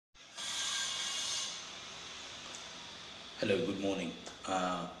Hello, good morning.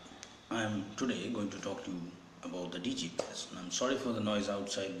 I am today going to talk to you about the Dgps. And I'm sorry for the noise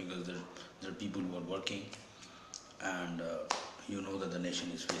outside because there are people who are working, and you know that the nation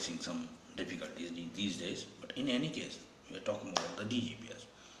is facing some difficulties these days. But in any case, we are talking about the Dgps.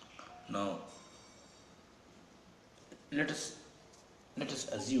 Now, let us let us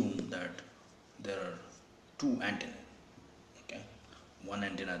assume that there are two antennae. Okay, one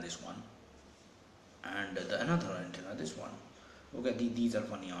antenna, this one, and the another antenna, this one. Okay, these are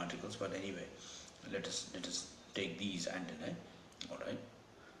funny articles, but anyway, let us take these antennae. All right,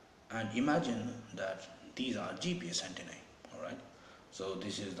 and imagine that these are GPS antennae. All right, so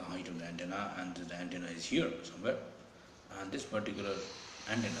this is the height of the antenna, and the antenna is here somewhere, and this particular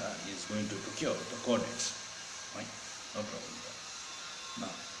antenna is going to procure the coordinates. Right, no problem there.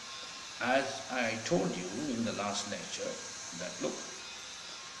 Now, as I told you in the last lecture, that look,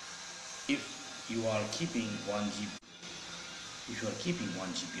 if you are keeping one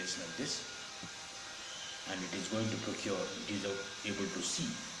GPS like this, and it is going to procure, it is able to see,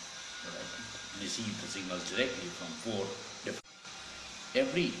 right, receive the signals directly from four different.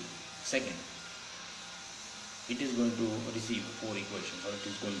 Every second, it is going to receive four equations, or it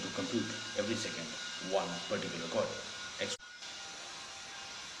is going to compute every second one particular coordinate.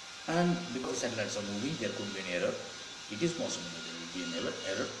 And because satellites are moving, there could be an error. It is possible that there will be an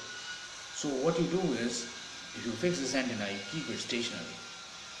error. So what you do is, if you fix this antenna, you keep it stationary.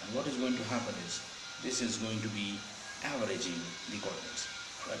 And what is going to happen is, this is going to be averaging the coordinates.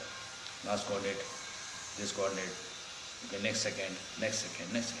 Right? Last coordinate, this coordinate, okay, next second, next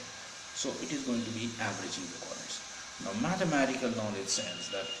second, next second. So it is going to be averaging the coordinates. Now mathematical knowledge says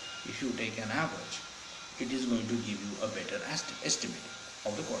that if you take an average, it is going to give you a better estimate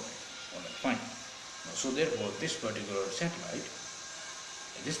of the coordinate. Alright, fine. Now, so therefore this particular satellite,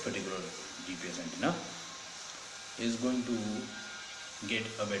 this particular GPS antenna is going to get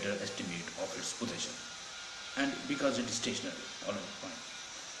a better estimate of its position, and because it is stationary. Alright, fine.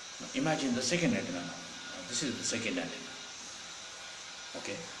 Now imagine the second antenna now. This is the second antenna.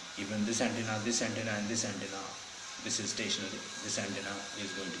 Okay, even this antenna, and this antenna, this is stationary. This antenna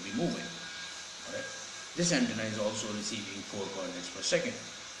is going to be moving. Alright, this antenna is also receiving 4 coordinates per second.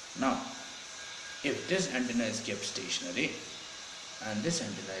 Now, if this antenna is kept stationary and this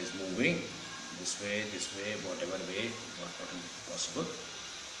antenna is moving this way, whatever way, whatever possible.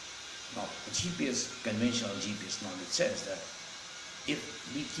 Now, conventional GPS knowledge says that if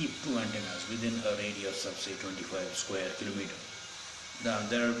we keep two antennas within a radius of say 25 square kilometer, now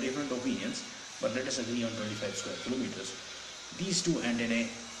there are different opinions, but let us agree on 25 square kilometers. These two antennae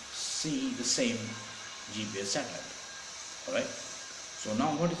see the same GPS satellite. Alright? So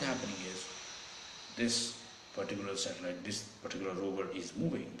now what is happening is, this particular satellite, this particular rover is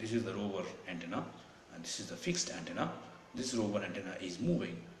moving. This is the rover antenna, and this is the fixed antenna. This rover antenna is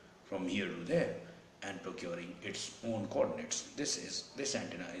moving from here to there and procuring its own coordinates. This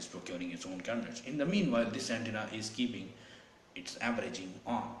antenna is procuring its own coordinates. In the meanwhile, this antenna is keeping its averaging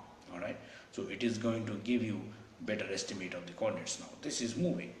on. Alright, so it is going to give you better estimate of the coordinates. Now this is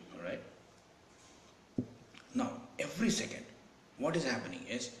moving. Alright, now every second what is happening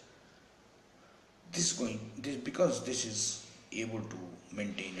is, because this is able to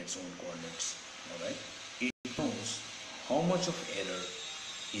maintain its own coordinates. Alright, it knows how much of error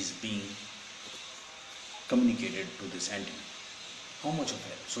is being communicated to this antenna. How much of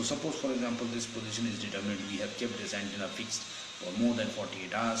error? So suppose, for example, this position is determined. We have kept this antenna fixed for more than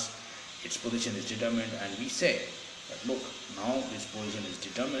 48 hours. Its position is determined, and we say that look, now this position is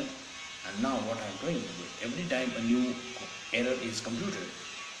determined, and now what I am doing is, every time a new error is computed,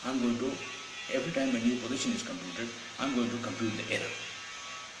 every time a new position is computed, I'm going to compute the error.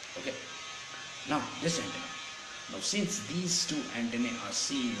 Okay. Now this antenna. Now since these two antennae are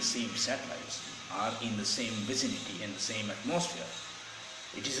seeing the same satellites, are in the same vicinity, in the same atmosphere,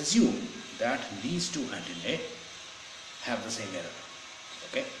 it is assumed that these two antennae have the same error.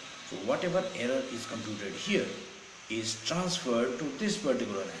 Okay. So whatever error is computed here is transferred to this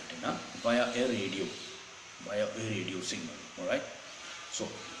particular antenna via a radio signal. Alright. So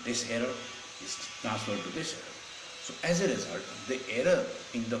this error is transferred to this error. So as a result, the error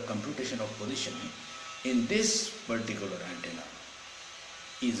in the computation of positioning in this particular antenna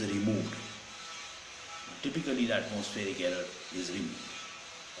is removed. Typically the atmospheric error is removed.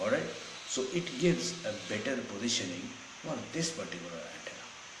 Alright, so it gives a better positioning for this particular antenna.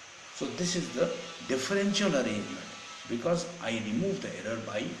 So this is the differential arrangement, because I remove the error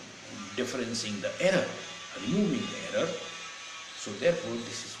by differencing the error, removing the error. So therefore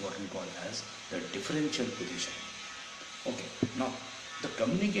this is what we call as the differential positioning. Okay, now the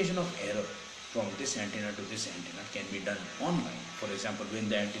communication of error from this antenna to this antenna can be done online. For example, when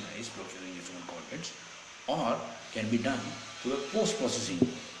the antenna is procuring its own coordinates, or can be done through a post-processing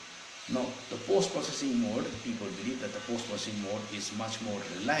mode. Now, the post-processing mode, people believe that the post-processing mode is much more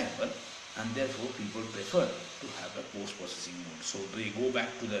reliable, and therefore people prefer to have a post-processing mode. So they go back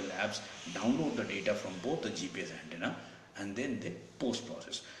to the labs, download the data from both the GPS antenna, and then they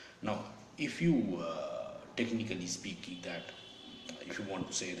post-process. Now, if you technically speaking that, if you want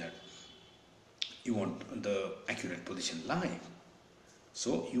to say that you want the accurate position live,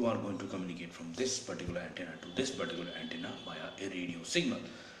 so you are going to communicate from this particular antenna to this particular antenna via a radio signal,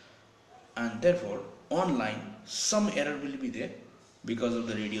 and therefore online some error will be there because of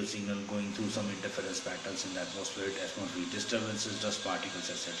the radio signal going through some interference patterns in the atmospheric disturbances, dust particles,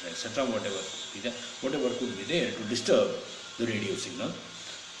 etc., whatever could be there to disturb the radio signal.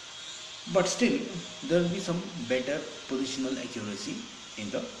 But still, there will be some better positional accuracy in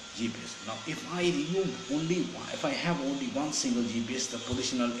the GPS. Now, if I have only one single GPS, the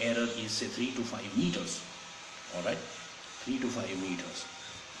positional error is say 3 to 5 meters. All right, 3 to 5 meters.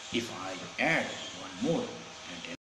 If I add one more antenna,